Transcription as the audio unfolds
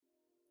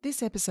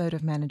This episode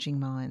of Managing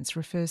Minds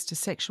refers to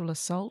sexual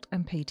assault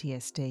and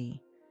PTSD.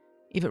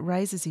 If it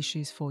raises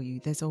issues for you,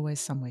 there's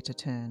always somewhere to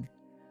turn,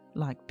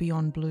 like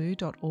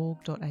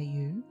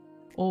beyondblue.org.au,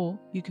 or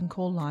you can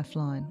call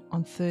Lifeline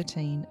on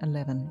 13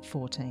 11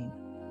 14.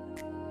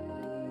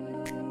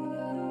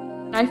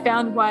 I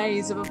found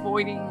ways of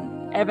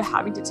avoiding ever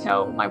having to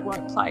tell my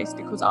workplace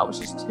because I was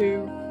just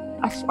too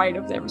afraid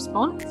of their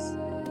response.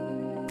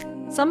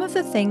 Some of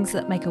the things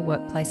that make a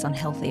workplace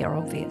unhealthy are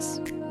obvious: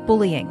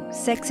 bullying,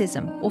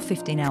 sexism, or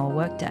 15-hour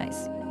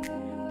workdays.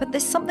 But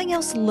there's something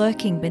else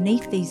lurking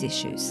beneath these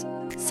issues,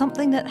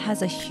 something that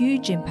has a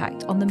huge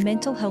impact on the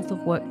mental health of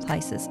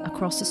workplaces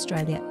across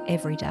Australia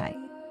every day.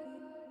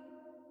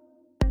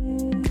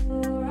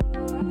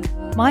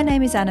 My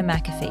name is Anna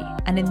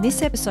McAfee, and in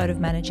this episode of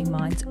Managing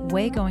Minds,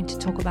 we're going to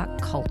talk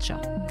about culture.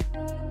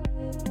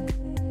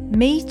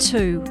 Me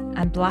Too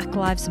and Black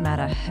Lives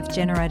Matter have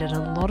generated a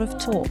lot of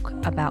talk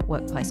about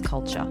workplace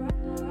culture,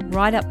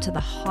 right up to the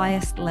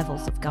highest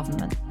levels of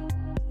government.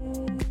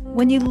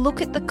 When you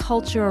look at the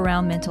culture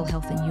around mental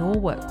health in your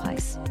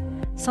workplace,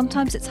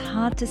 sometimes it's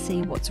hard to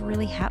see what's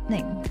really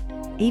happening.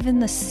 Even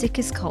the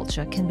sickest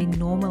culture can be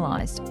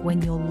normalised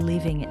when you're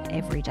living it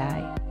every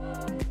day.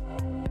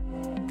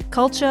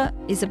 Culture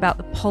is about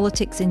the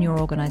politics in your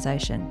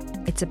organisation.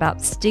 It's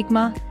about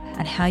stigma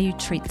and how you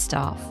treat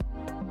staff.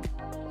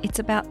 It's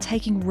about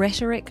taking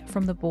rhetoric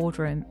from the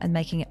boardroom and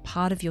making it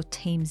part of your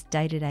team's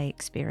day-to-day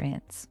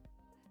experience.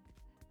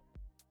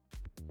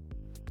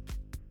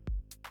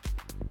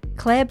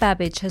 Claire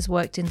Babbage has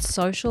worked in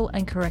social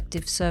and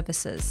corrective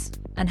services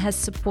and has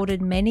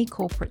supported many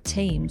corporate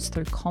teams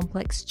through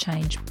complex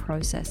change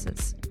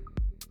processes.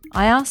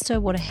 I asked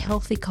her what a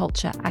healthy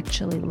culture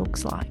actually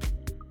looks like.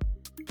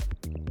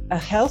 A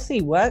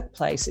healthy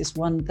workplace is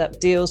one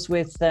that deals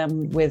with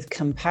them with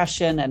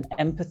compassion and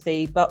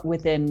empathy, but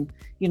within,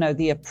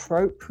 the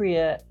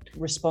appropriate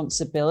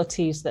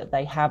responsibilities that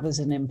they have as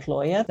an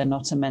employer. They're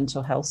not a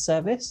mental health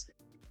service.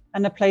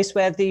 And a place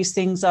where these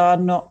things are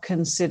not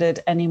considered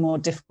any more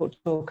difficult to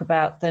talk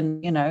about than,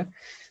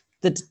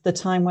 the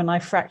time when I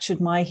fractured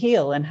my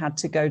heel and had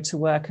to go to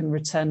work and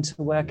return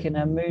to work in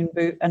a moon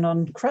boot and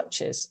on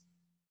crutches.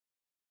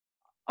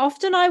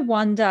 Often I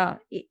wonder,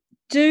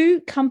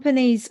 do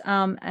companies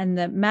and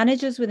the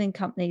managers within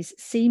companies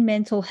see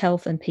mental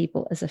health and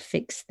people as a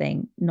fixed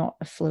thing, not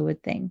a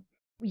fluid thing?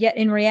 Yet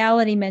in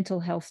reality, mental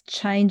health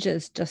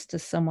changes just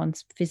as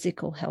someone's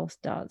physical health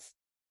does.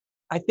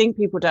 I think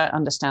people don't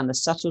understand the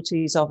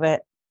subtleties of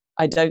it.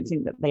 I don't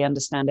think that they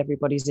understand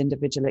everybody's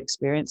individual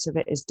experience of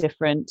it is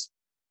different.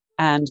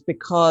 And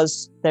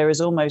because there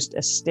is almost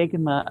a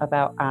stigma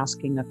about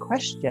asking a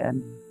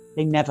question,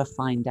 they never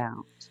find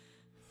out.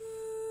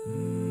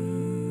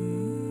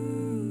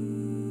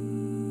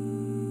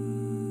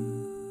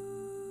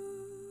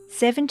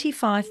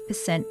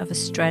 75% of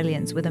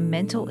Australians with a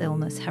mental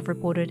illness have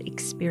reported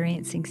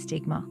experiencing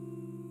stigma.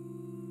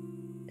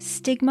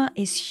 Stigma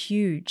is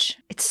huge.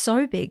 It's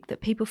so big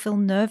that people feel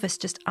nervous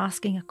just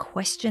asking a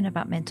question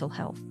about mental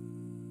health.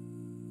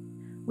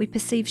 We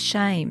perceive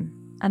shame,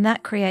 and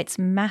that creates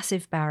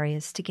massive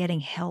barriers to getting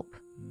help.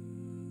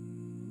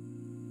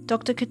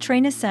 Dr.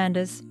 Katrina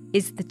Sanders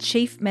is the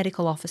Chief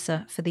Medical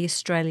Officer for the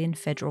Australian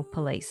Federal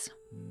Police.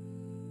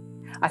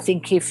 I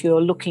think if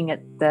you're looking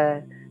at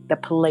the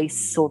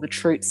police or the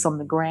troops on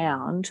the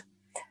ground,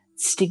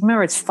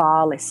 stigma is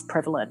far less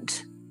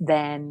prevalent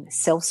than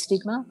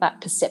self-stigma,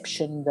 that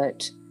perception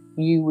that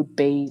you would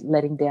be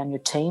letting down your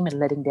team and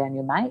letting down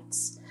your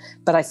mates.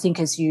 But I think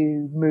as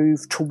you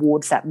move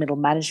towards that middle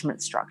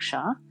management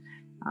structure,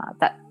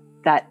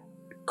 that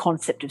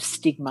concept of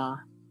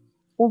stigma,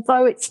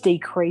 although it's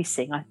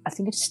decreasing, I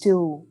think it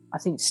still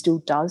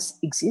does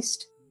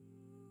exist.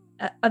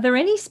 Are there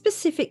any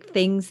specific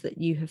things that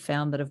you have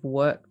found that have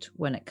worked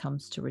when it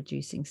comes to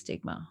reducing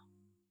stigma?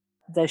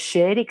 The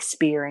shared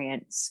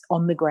experience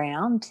on the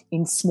ground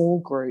in small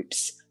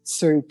groups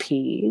through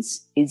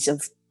peers is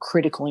of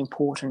critical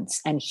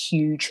importance and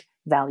huge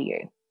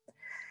value.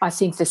 I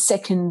think the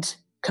second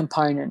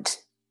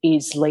component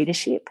is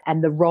leadership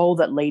and the role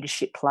that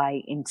leadership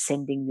play in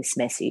sending this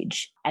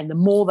message. And the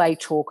more they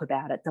talk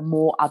about it, the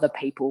more other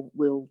people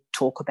will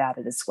talk about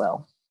it as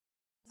well.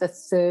 The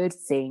third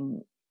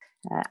thing,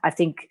 I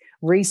think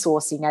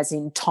resourcing, as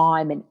in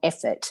time and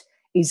effort,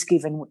 is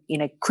given in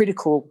a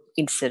critical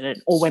incident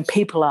or when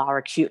people are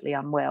acutely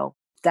unwell.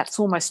 That's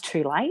almost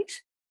too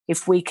late.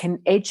 If we can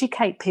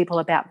educate people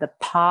about the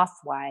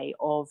pathway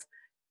of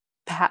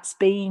perhaps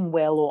being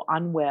well or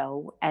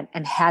unwell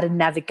and how to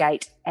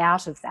navigate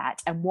out of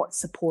that and what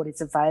support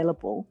is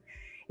available,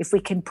 if we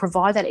can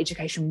provide that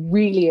education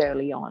really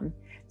early on,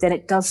 then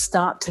it does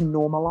start to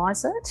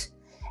normalise it.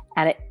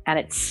 And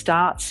it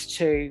starts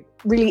to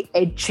really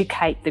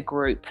educate the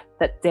group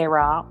that there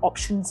are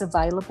options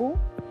available.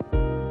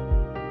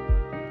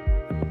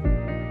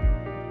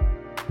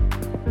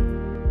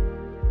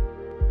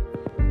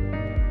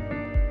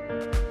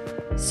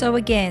 So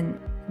again,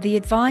 the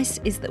advice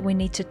is that we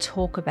need to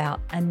talk about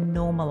and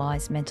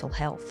normalise mental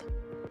health.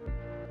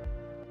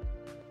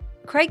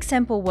 Craig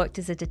Semple worked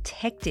as a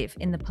detective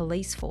in the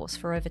police force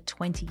for over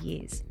 20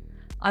 years.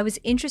 I was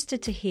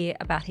interested to hear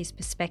about his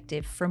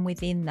perspective from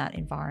within that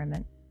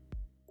environment.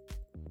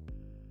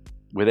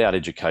 Without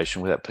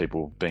education, without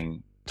people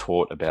being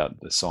taught about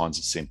the signs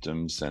and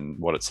symptoms and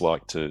what it's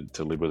like to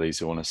live with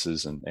these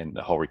illnesses and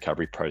the whole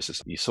recovery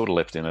process, you're sort of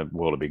left in a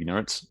world of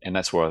ignorance. And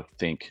that's where I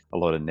think a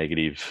lot of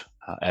negative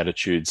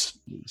attitudes,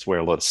 it's where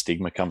a lot of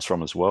stigma comes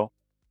from as well.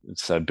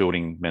 So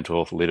building mental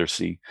health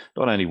literacy,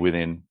 not only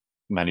within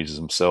managers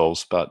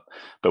themselves, but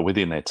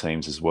within their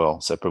teams as well.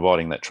 So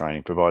providing that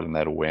training, providing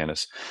that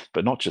awareness,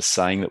 but not just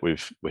saying that we're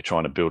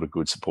trying to build a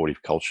good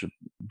supportive culture,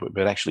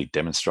 but actually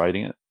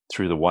demonstrating it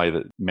through the way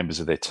that members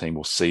of their team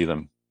will see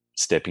them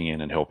stepping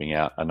in and helping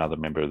out another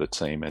member of the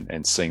team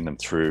and seeing them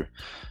through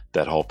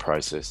that whole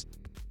process.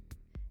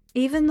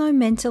 Even though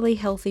mentally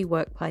healthy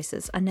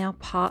workplaces are now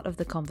part of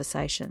the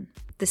conversation,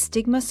 the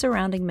stigma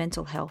surrounding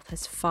mental health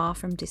has far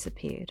from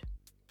disappeared.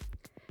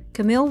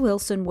 Camille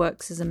Wilson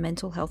works as a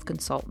mental health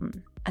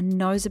consultant and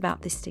knows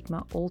about this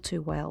stigma all too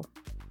well.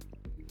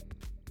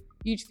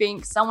 You'd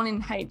think someone in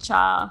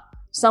HR,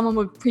 someone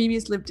with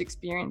previous lived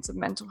experience of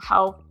mental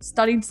health,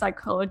 studied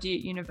psychology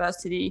at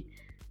university,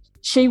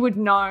 she would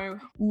know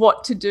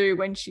what to do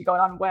when she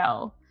got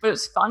unwell. But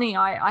it's funny,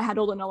 I had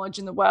all the knowledge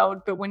in the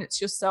world, but when it's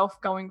yourself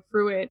going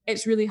through it,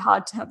 it's really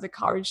hard to have the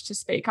courage to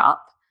speak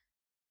up.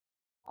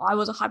 I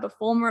was a high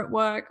performer at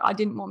work. I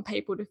didn't want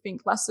people to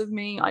think less of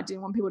me. I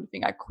didn't want people to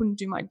think I couldn't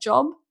do my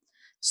job.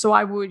 So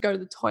I would go to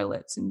the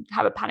toilets and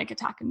have a panic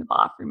attack in the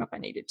bathroom if I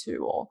needed to.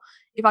 Or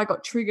if I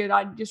got triggered,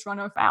 I'd just run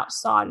off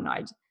outside and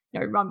I'd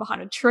run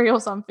behind a tree or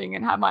something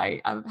and have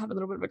a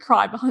little bit of a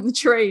cry behind the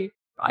tree.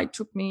 It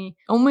took me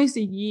almost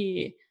a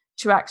year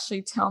to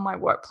actually tell my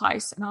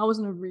workplace, and I was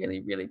in a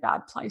really, really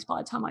bad place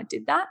by the time I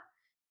did that.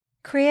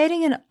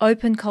 Creating an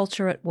open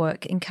culture at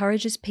work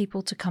encourages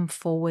people to come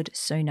forward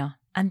sooner,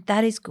 and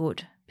that is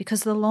good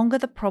because the longer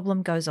the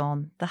problem goes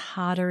on, the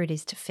harder it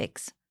is to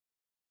fix.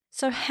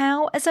 So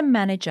how, as a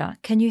manager,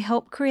 can you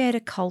help create a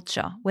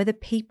culture where the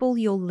people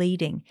you're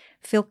leading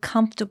feel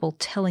comfortable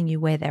telling you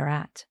where they're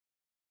at?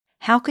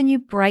 How can you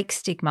break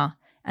stigma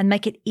and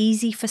make it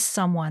easy for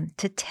someone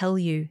to tell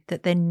you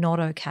that they're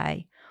not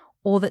okay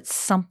or that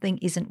something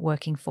isn't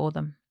working for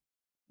them?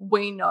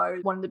 We know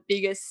one of the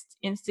biggest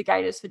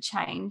instigators for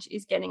change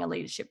is getting a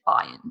leadership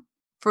buy-in.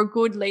 For a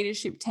good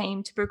leadership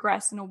team to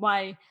progress in a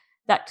way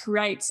that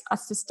creates a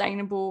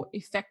sustainable,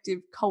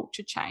 effective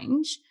culture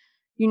change,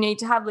 you need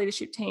to have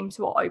leadership teams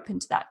who are open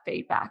to that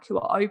feedback, who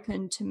are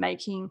open to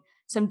making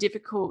some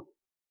difficult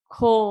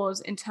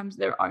calls in terms of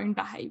their own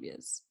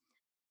behaviours.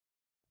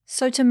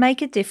 So to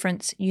make a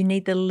difference, you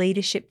need the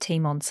leadership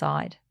team on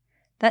side.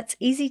 That's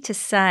easy to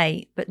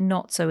say, but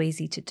not so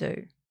easy to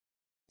do.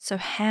 So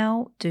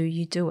how do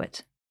you do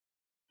it?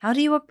 How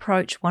do you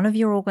approach one of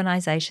your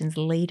organisation's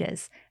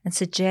leaders and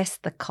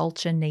suggest the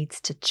culture needs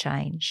to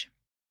change?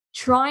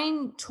 Try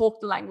and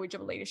talk the language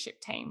of a leadership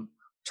team.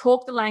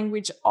 Talk the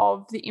language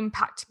of the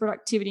impact to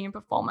productivity and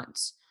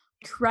performance.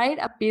 Create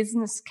a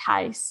business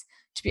case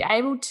to be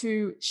able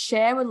to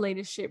share with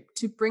leadership,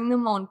 to bring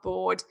them on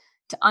board,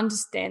 to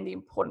understand the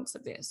importance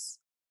of this.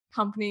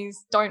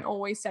 Companies don't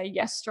always say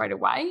yes straight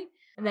away,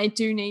 and they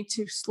do need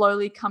to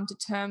slowly come to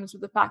terms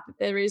with the fact that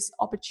there is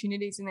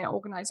opportunities in their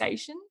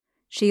organisation.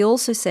 She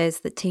also says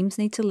that teams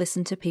need to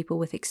listen to people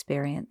with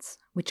experience,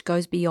 which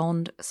goes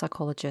beyond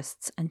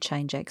psychologists and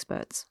change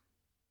experts.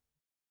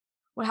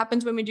 What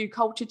happens when we do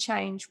culture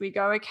change, we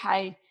go,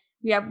 okay,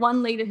 we have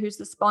one leader who's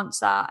the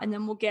sponsor, and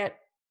then we'll get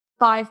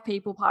 5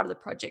 people part of the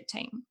project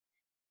team.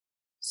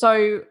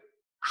 So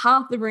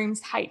half the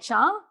room's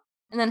HR,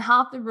 and then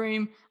half the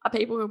room are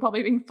people who are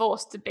probably being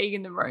forced to be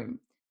in the room.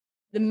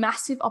 The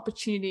massive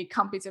opportunity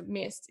companies have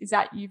missed is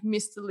that you've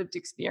missed the lived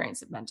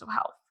experience of mental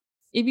health.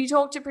 If you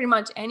talk to pretty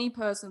much any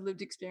person with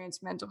lived experience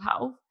of mental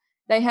health,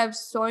 they have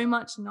so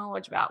much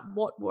knowledge about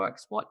what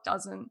works, what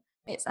doesn't.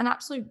 It's an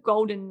absolute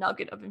golden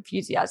nugget of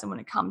enthusiasm when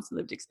it comes to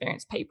lived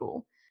experience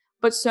people.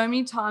 But so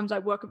many times I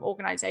work with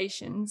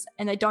organizations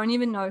and they don't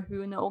even know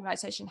who in the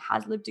organization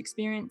has lived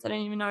experience. They don't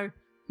even know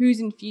who's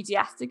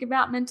enthusiastic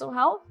about mental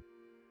health.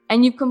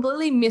 And you've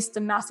completely missed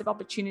a massive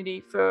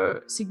opportunity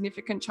for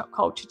significant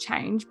culture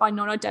change by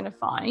not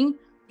identifying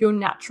your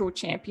natural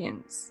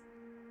champions.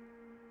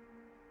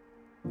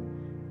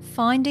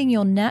 Finding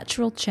your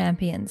natural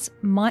champions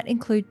might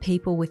include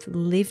people with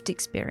lived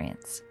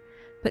experience,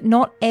 but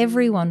not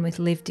everyone with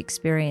lived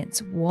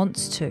experience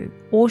wants to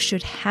or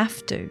should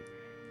have to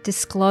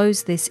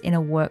disclose this in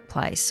a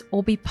workplace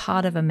or be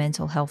part of a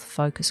mental health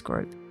focus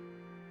group.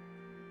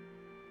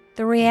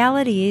 The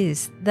reality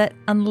is that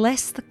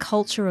unless the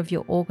culture of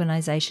your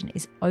organisation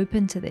is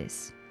open to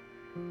this,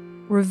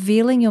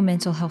 revealing your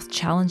mental health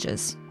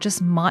challenges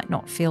just might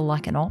not feel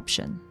like an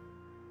option.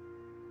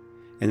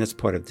 And that's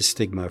part of the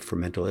stigma for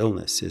mental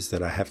illness, is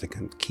that I have to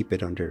keep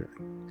it under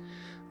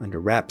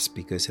wraps,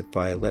 because if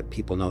I let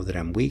people know that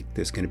I'm weak,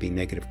 there's going to be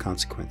negative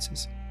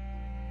consequences.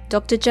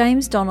 Dr.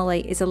 James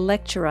Donnelly is a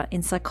lecturer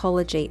in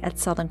psychology at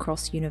Southern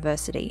Cross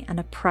University and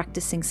a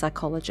practicing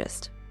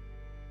psychologist.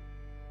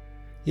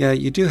 Yeah,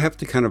 you do have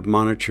to kind of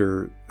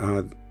monitor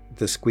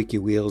the squeaky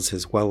wheels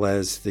as well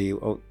as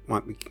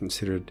what we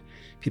considered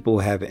people who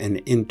have an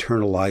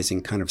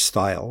internalizing kind of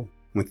style.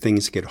 When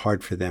things get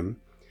hard for them,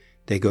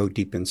 they go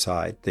deep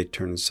inside, they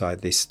turn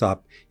inside, they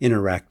stop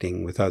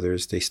interacting with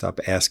others, they stop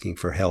asking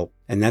for help,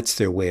 and that's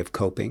their way of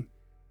coping.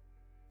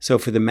 So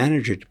for the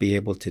manager to be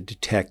able to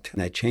detect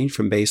that change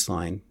from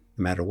baseline,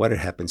 no matter what it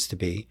happens to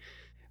be,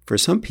 for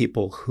some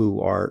people who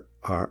are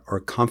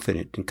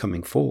confident in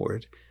coming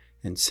forward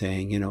and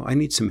saying, I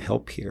need some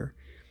help here,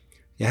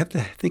 you have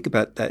to think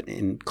about that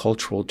in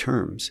cultural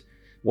terms.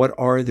 What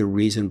are the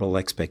reasonable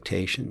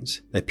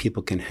expectations that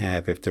people can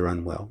have if they're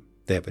unwell?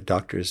 They have a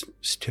doctor's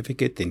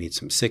certificate, they need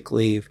some sick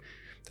leave.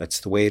 That's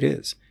the way it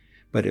is.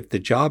 But if the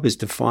job is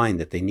defined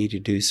that they need to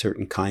do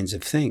certain kinds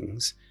of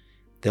things,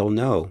 they'll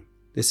know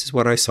this is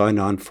what I signed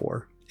on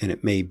for. And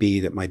it may be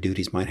that my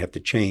duties might have to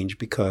change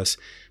because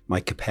my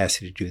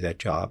capacity to do that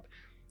job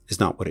is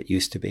not what it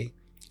used to be.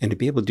 And to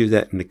be able to do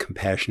that in a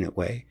compassionate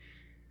way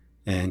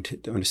and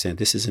to understand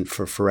this isn't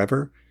for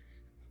forever,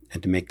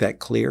 and to make that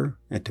clear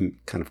and to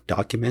kind of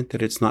document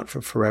that it's not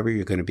for forever.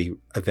 You're going to be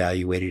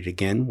evaluated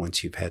again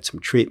once you've had some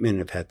treatment,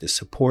 have had the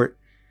support,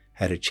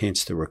 had a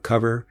chance to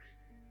recover.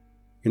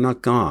 You're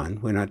not gone.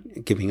 We're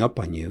not giving up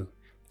on you,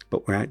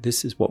 but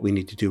this is what we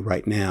need to do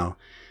right now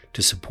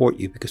to support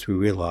you because we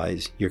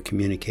realize you're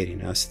communicating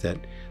to us that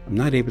I'm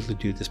not able to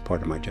do this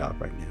part of my job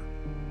right now.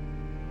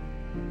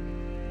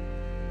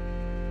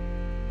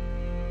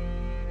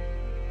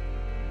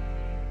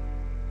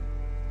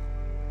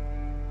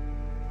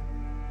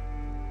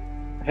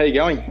 How you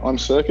going? I'm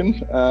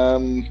Sirkin.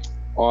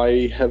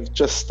 I have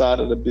just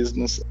started a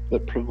business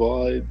that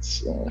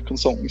provides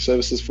consulting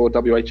services for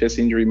WHS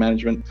injury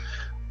management.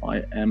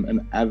 I am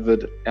an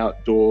avid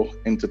outdoor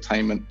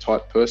entertainment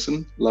type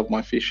person. Love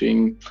my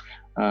fishing,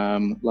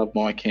 love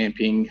my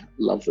camping,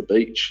 love the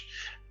beach.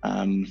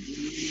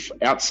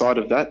 Outside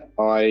of that,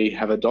 I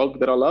have a dog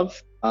that I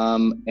love,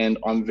 and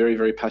I'm very,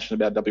 very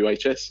passionate about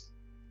WHS.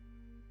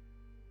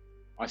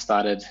 I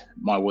started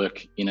my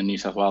work in a New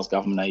South Wales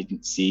government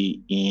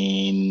agency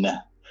in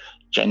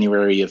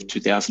January of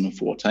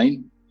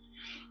 2014.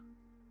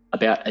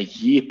 About a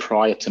year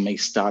prior to me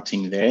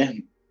starting there,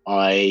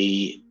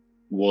 I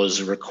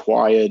was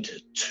required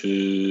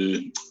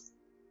to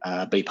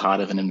be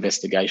part of an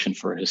investigation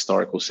for a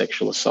historical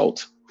sexual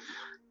assault.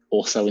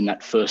 Also in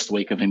that first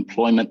week of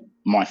employment,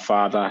 my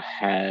father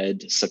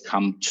had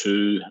succumbed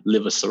to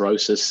liver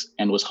cirrhosis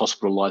and was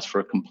hospitalised for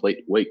a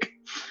complete week.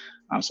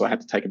 So I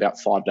had to take about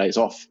 5 days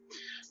off.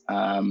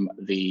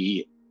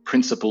 The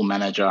principal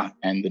manager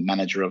and the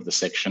manager of the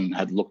section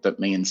had looked at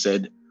me and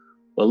said,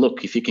 well,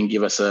 look, if you can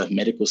give us a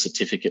medical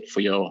certificate for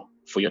your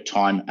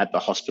time at the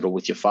hospital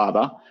with your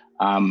father,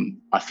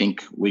 I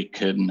think we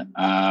can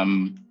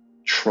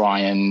try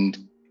and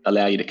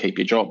allow you to keep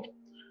your job.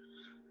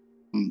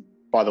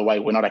 By the way,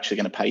 we're not actually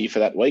going to pay you for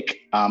that week,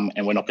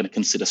 and we're not going to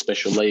consider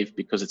special leave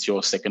because it's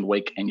your second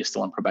week and you're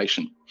still on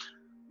probation.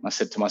 I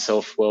said to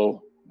myself,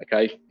 well,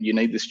 okay, you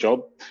need this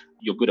job.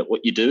 You're good at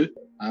what you do.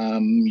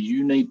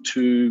 You need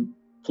to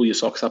pull your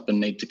socks up and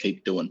need to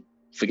keep doing.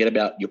 Forget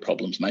about your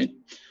problems, mate.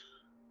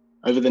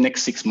 Over the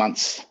next 6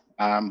 months,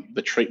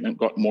 the treatment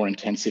got more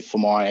intensive for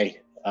my,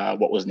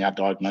 what was now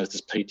diagnosed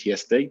as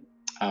PTSD,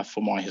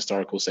 for my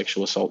historical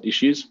sexual assault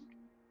issues.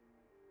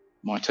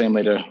 My team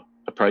leader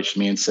approached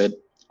me and said,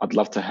 I'd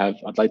love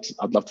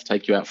to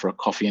take you out for a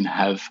coffee and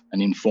have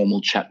an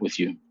informal chat with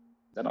you.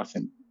 Then I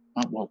think,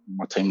 oh, well,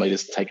 my team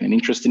leader's taken an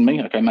interest in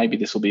me. Okay, maybe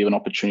this will be an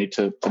opportunity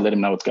to let him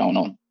know what's going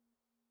on.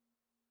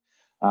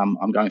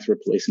 I'm going through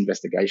a police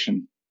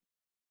investigation.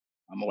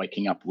 I'm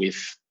waking up with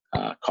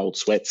cold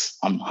sweats.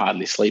 I'm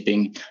hardly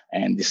sleeping.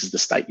 And this is the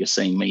state you're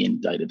seeing me in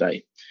day to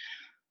day.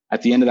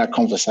 At the end of that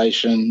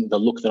conversation, the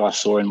look that I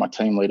saw in my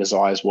team leader's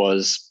eyes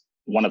was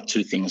one of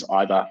two things.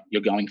 Either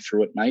you're going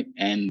through it, mate,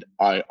 and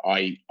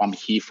I'm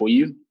here for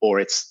you, or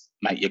it's,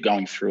 mate, you're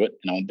going through it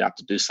and I'm about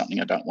to do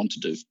something I don't want to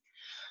do.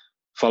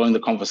 Following the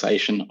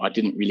conversation, I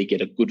didn't really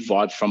get a good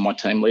vibe from my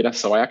team leader.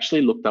 So I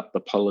actually looked up the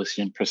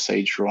policy and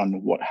procedure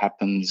on what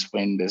happens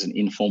when there's an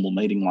informal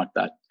meeting like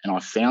that. And I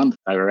found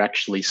they were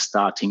actually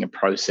starting a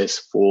process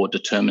for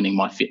determining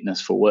my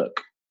fitness for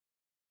work.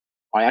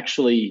 I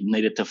actually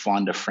needed to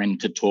find a friend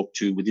to talk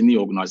to within the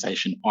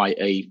organisation,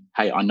 i.e.,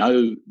 hey, I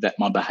know that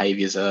my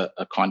behaviours are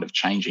kind of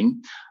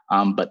changing,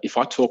 but if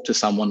I talk to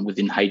someone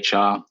within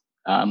HR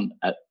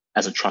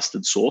as a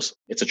trusted source,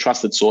 it's a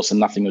trusted source and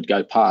nothing would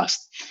go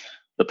past.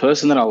 The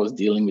person that I was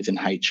dealing with in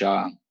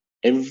HR,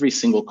 every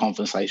single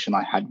conversation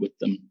I had with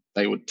them,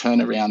 they would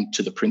turn around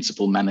to the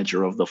principal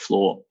manager of the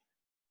floor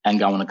and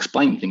go and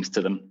explain things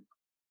to them.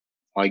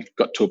 I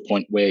got to a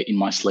point where in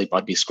my sleep,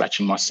 I'd be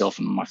scratching myself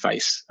in my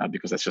face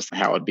because that's just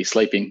how I'd be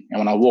sleeping. And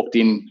when I walked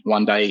in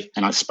one day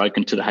and I'd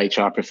spoken to the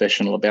HR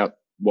professional about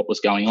what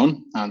was going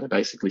on, they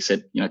basically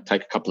said,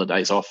 take a couple of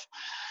days off.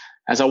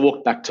 As I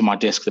walked back to my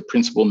desk, the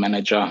principal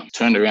manager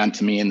turned around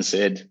to me and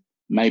said,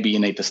 maybe you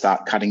need to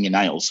start cutting your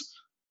nails.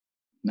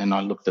 And then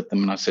I looked at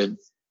them and I said,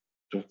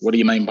 what do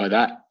you mean by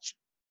that?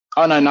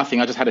 Oh, no, nothing.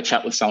 I just had a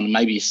chat with someone.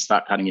 Maybe you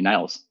start cutting your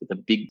nails, with a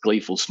big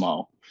gleeful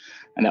smile.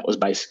 And that was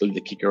basically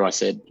the kicker. I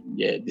said,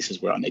 yeah, this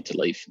is where I need to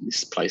leave.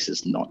 This place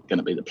is not going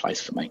to be the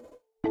place for me.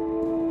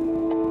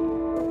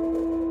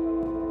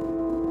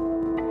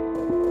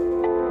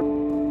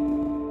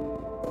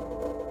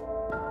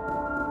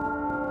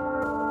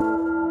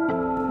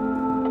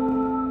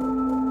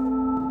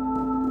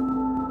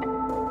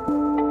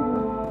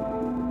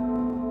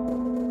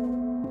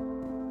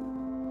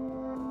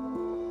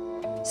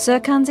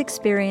 Serkan's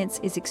experience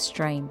is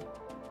extreme.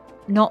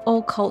 Not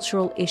all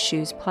cultural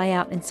issues play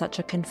out in such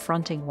a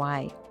confronting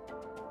way.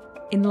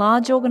 In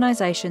large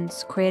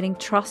organisations, creating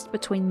trust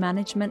between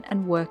management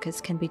and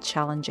workers can be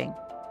challenging,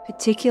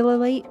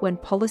 particularly when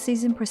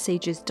policies and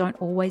procedures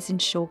don't always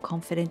ensure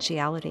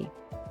confidentiality.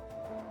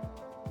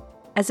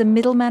 As a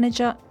middle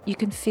manager, you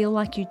can feel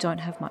like you don't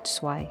have much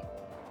sway,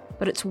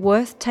 but it's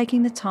worth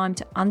taking the time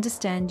to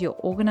understand your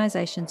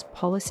organisation's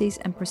policies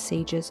and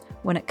procedures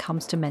when it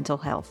comes to mental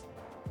health.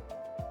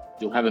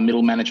 You'll have a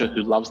middle manager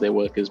who loves their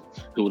workers,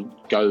 who will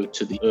go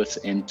to the earth's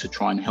end to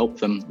try and help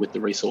them with the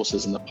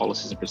resources and the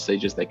policies and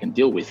procedures they can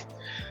deal with.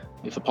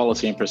 If a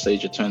policy and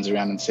procedure turns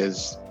around and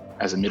says,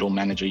 as a middle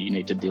manager, you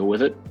need to deal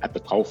with it at the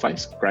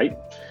coalface, great.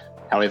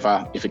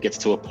 However, if it gets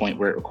to a point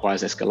where it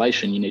requires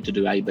escalation, you need to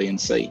do A, B,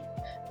 and C.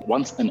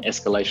 Once an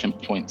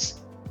escalation point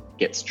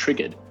gets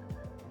triggered,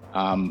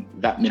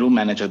 that middle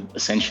manager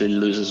essentially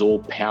loses all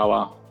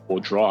power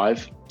or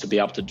drive to be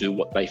able to do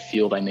what they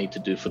feel they need to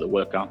do for the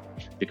worker,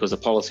 because the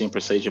policy and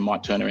procedure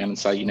might turn around and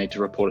say you need to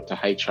report it to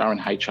HR, and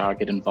HR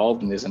get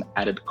involved, and there's an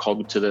added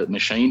cog to the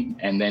machine,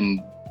 and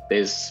then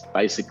there's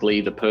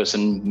basically the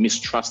person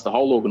mistrusts the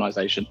whole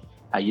organisation.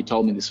 Hey, you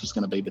told me this was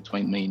going to be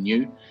between me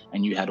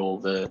and you had all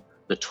the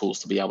tools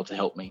to be able to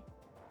help me.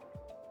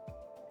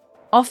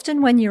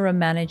 Often when you're a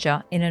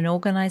manager in an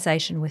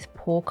organisation with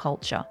poor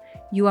culture,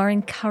 you are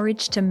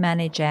encouraged to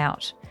manage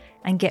out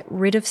and get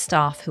rid of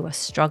staff who are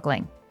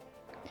struggling.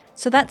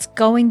 So that's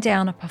going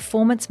down a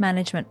performance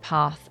management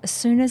path as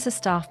soon as a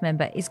staff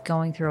member is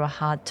going through a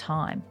hard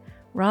time,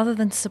 rather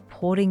than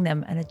supporting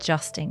them and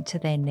adjusting to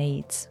their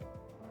needs.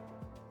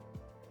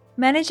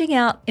 Managing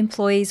out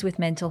employees with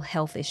mental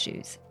health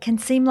issues can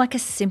seem like a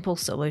simple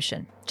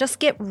solution. Just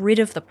get rid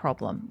of the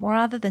problem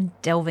rather than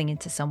delving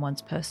into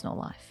someone's personal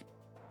life.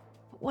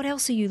 But what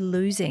else are you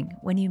losing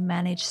when you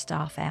manage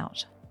staff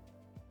out?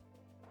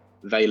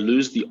 They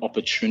lose the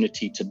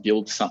opportunity to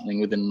build something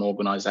within an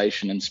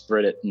organisation and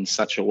spread it in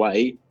such a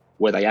way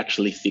where they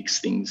actually fix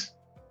things.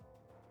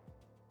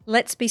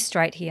 Let's be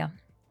straight here.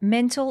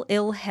 Mental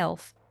ill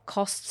health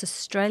costs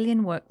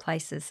Australian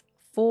workplaces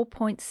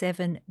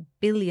 $4.7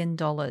 billion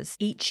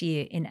each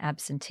year in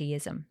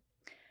absenteeism.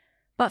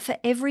 But for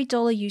every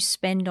dollar you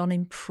spend on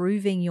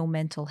improving your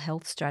mental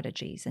health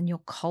strategies and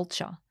your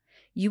culture,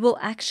 you will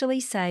actually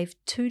save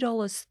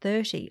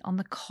 $2.30 on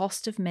the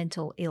cost of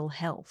mental ill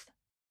health.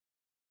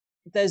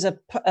 There's a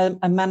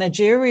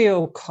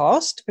managerial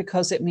cost,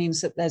 because it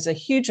means that there's a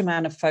huge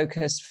amount of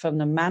focus from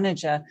the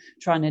manager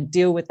trying to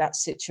deal with that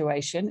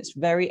situation. It's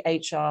very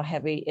HR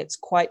heavy. It's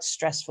quite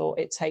stressful.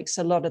 It takes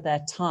a lot of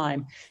their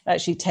time. It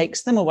actually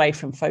takes them away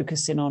from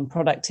focusing on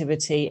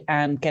productivity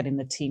and getting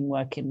the team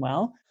working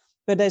well.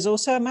 But there's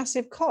also a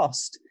massive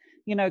cost.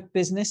 You know,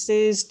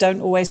 businesses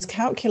don't always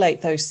calculate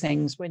those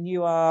things. When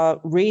you are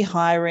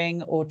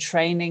rehiring or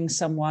training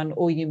someone,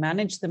 or you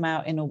manage them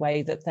out in a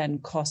way that then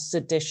costs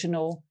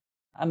additional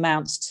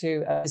amounts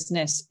to a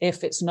business,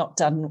 if it's not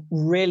done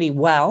really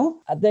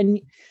well,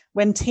 then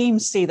when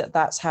teams see that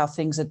that's how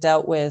things are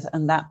dealt with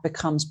and that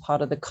becomes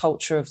part of the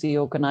culture of the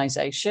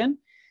organization,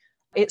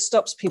 it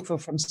stops people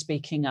from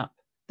speaking up.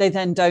 They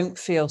then don't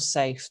feel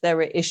safe. There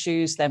are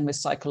issues then with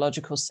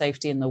psychological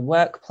safety in the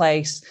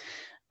workplace.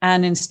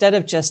 And instead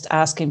of just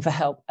asking for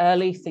help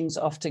early, things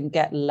often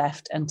get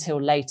left until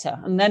later.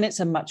 And then it's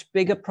a much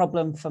bigger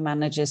problem for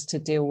managers to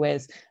deal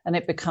with. And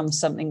it becomes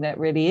something that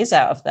really is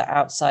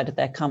outside of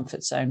their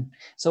comfort zone.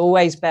 It's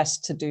always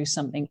best to do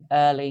something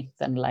early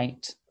than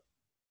late.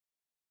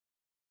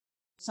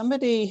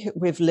 Somebody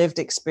with lived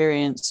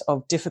experience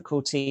of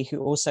difficulty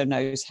who also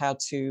knows how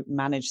to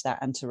manage that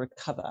and to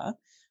recover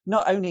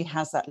not only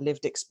has that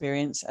lived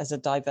experience as a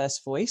diverse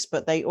voice,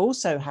 but they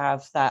also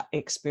have that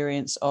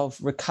experience of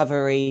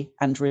recovery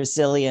and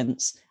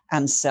resilience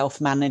and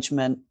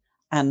self-management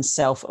and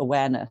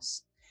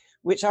self-awareness,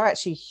 which are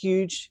actually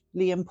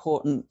hugely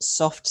important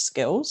soft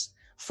skills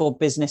for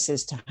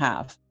businesses to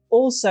have.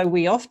 Also,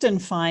 we often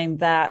find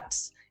that,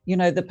 you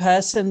know, the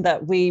person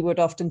that we would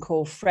often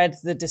call Fred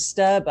the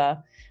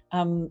disturber,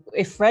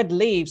 if Fred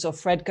leaves or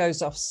Fred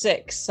goes off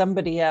sick,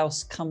 somebody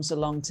else comes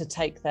along to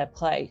take their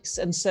place.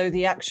 And so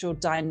the actual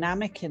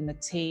dynamic in the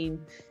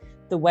team,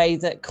 the way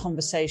that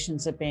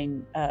conversations are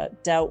being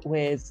dealt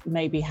with,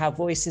 maybe how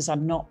voices are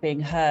not being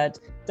heard,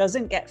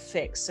 doesn't get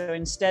fixed. So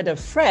instead of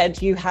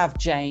Fred, you have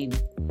Jane.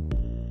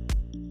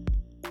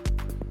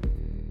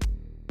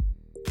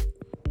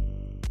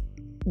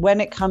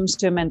 When it comes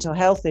to a mental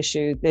health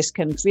issue, this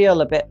can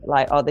feel a bit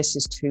like, oh, this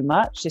is too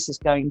much. This is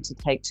going to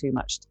take too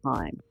much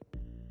time.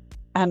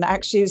 And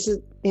actually,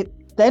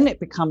 it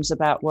becomes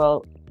about,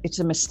 well, it's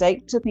a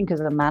mistake to think as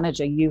a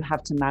manager you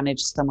have to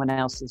manage someone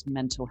else's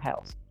mental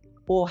health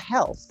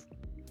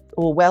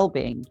or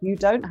well-being. You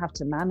don't have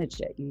to manage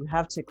it. You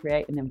have to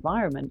create an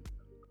environment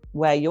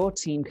where your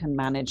team can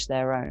manage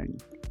their own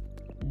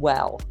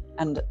well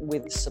and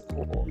with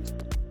support.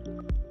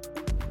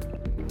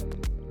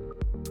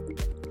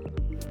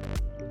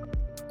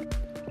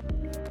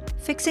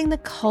 Fixing the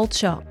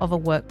culture of a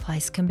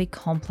workplace can be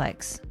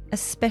complex,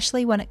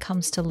 especially when it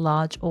comes to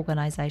large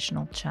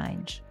organisational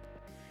change.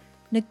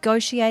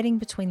 Negotiating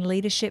between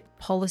leadership,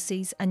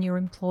 policies and your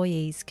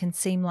employees can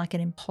seem like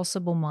an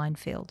impossible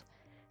minefield,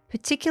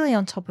 particularly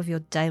on top of your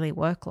daily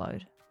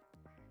workload.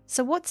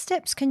 So what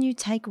steps can you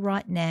take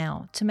right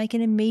now to make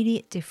an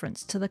immediate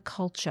difference to the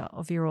culture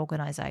of your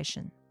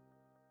organisation?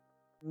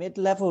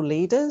 Mid-level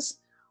leaders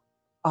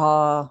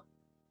are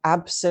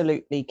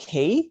absolutely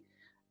key.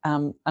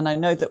 And I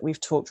know that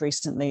we've talked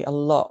recently a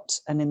lot,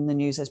 and in the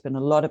news there's been a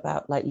lot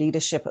about like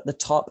leadership at the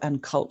top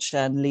and culture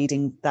and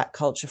leading that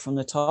culture from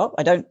the top.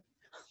 I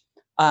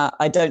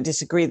don't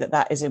disagree that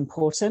that is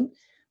important,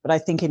 but I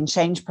think in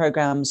change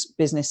programs,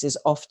 businesses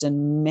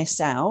often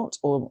miss out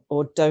or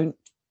don't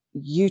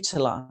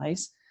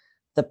utilize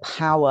the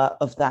power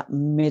of that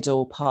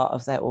middle part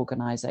of their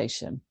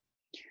organization.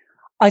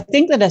 I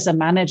think that as a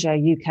manager,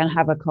 you can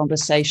have a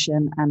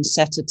conversation and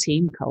set a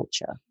team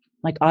culture.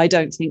 Like, I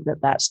don't think that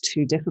that's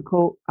too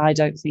difficult. I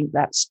don't think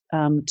that's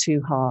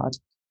too hard.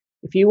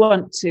 If you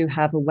want to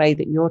have a way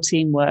that your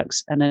team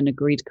works and an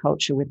agreed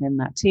culture within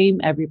that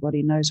team,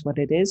 everybody knows what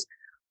it is.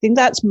 I think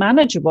that's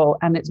manageable,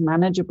 and it's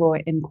manageable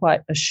in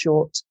quite a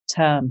short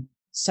term.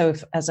 So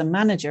if, as a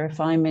manager, if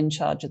I'm in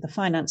charge of the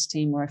finance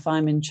team, or if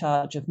I'm in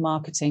charge of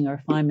marketing, or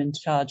if I'm in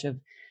charge of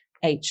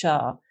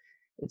HR,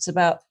 it's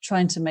about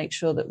trying to make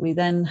sure that we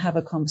then have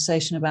a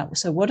conversation about,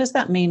 so what does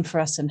that mean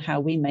for us and how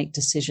we make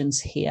decisions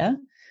here?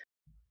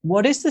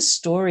 What is the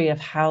story of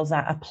how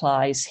that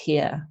applies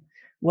here?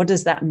 What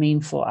does that mean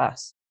for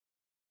us?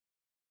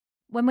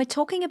 When we're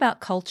talking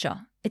about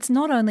culture, it's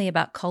not only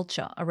about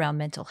culture around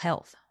mental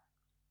health.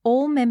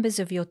 All members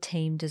of your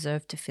team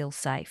deserve to feel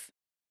safe.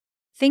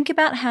 Think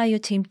about how your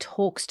team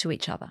talks to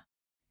each other.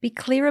 Be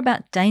clear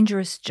about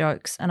dangerous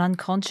jokes and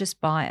unconscious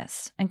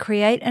bias, and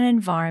create an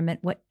environment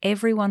where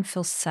everyone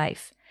feels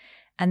safe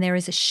and there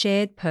is a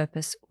shared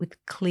purpose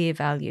with clear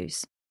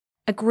values.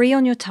 Agree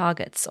on your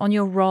targets, on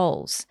your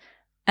roles,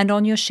 and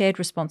on your shared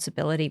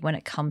responsibility when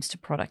it comes to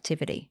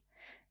productivity.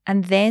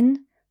 And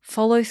then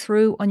follow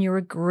through on your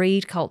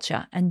agreed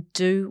culture and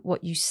do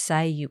what you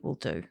say you will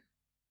do.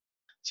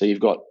 So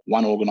you've got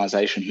one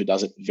organisation who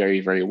does it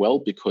very, very well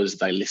because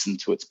they listen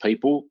to its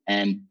people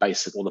and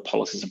base all the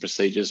policies and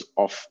procedures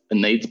off a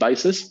needs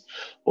basis.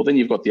 Or then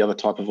you've got the other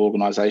type of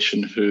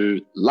organisation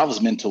who loves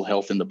mental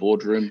health in the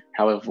boardroom.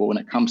 However, when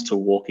it comes to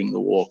walking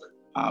the walk,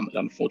 it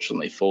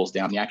unfortunately falls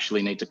down. You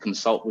actually need to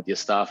consult with your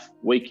staff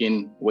week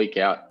in, week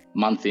out,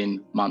 month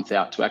in, month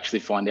out, to actually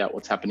find out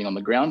what's happening on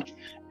the ground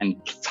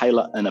and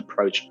tailor an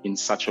approach in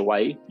such a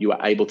way you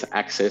are able to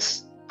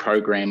access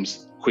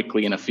programs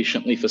quickly and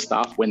efficiently for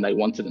staff when they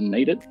want it and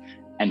need it.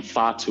 And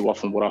far too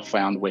often what I've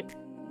found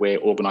where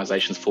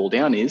organisations fall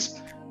down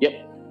is, yep,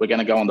 we're going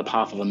to go on the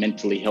path of a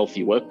mentally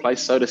healthy workplace,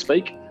 so to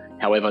speak.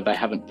 However, they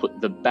haven't put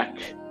the back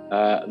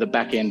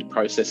end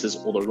processes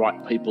or the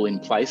right people in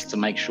place to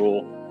make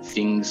sure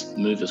things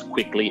move as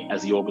quickly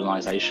as the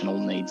organisational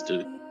needs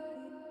do.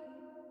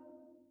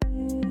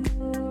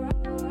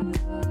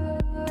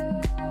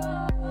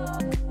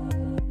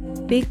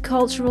 Big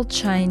cultural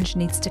change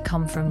needs to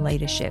come from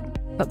leadership,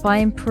 but by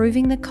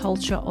improving the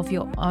culture of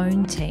your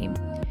own team,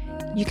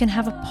 you can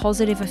have a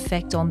positive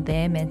effect on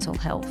their mental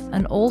health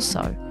and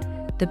also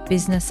the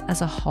business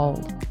as a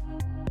whole.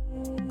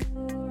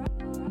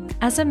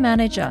 As a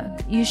manager,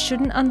 you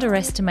shouldn't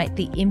underestimate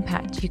the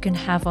impact you can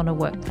have on a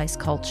workplace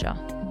culture,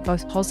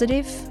 both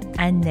positive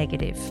and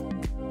negative.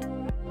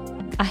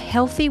 A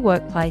healthy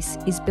workplace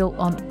is built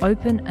on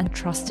open and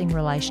trusting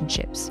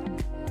relationships,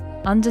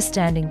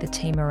 understanding the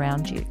team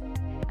around you,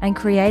 and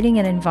creating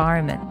an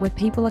environment where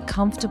people are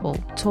comfortable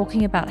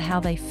talking about how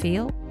they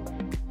feel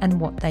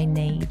and what they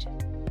need.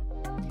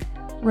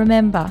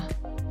 Remember,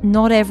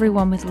 not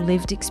everyone with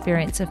lived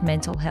experience of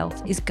mental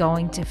health is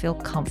going to feel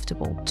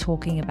comfortable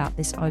talking about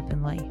this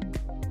openly.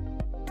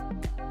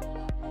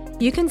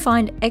 You can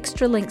find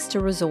extra links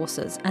to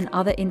resources and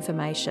other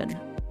information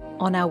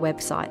on our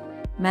website,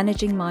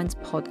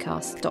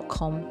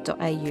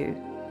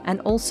 managingmindspodcast.com.au,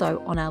 and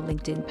also on our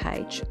LinkedIn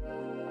page.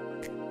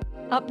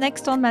 Up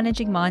next on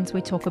Managing Minds,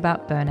 we talk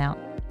about burnout.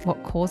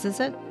 What causes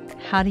it?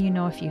 How do you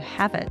know if you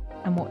have it?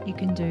 And what you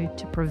can do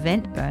to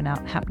prevent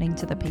burnout happening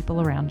to the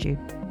people around you.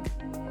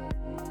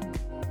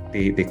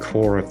 The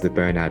core of the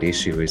burnout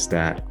issue is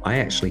that I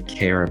actually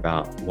care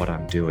about what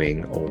I'm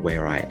doing or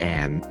where I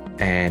am,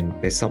 and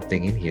there's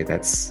something in here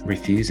that's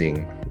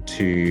refusing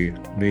to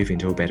move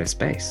into a better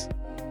space.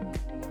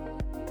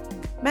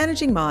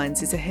 Managing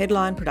Minds is a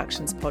Headline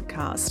Productions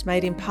podcast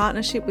made in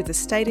partnership with the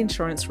State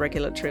Insurance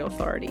Regulatory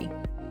Authority.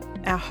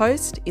 Our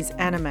host is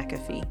Anna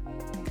McAfee.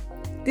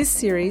 This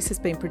series has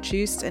been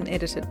produced and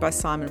edited by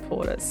Simon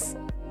Portis.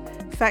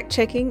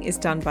 fact-checking is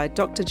done by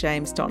Dr.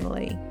 James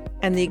Donnelly,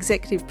 and the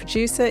executive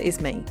producer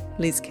is me,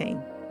 Liz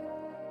Keane.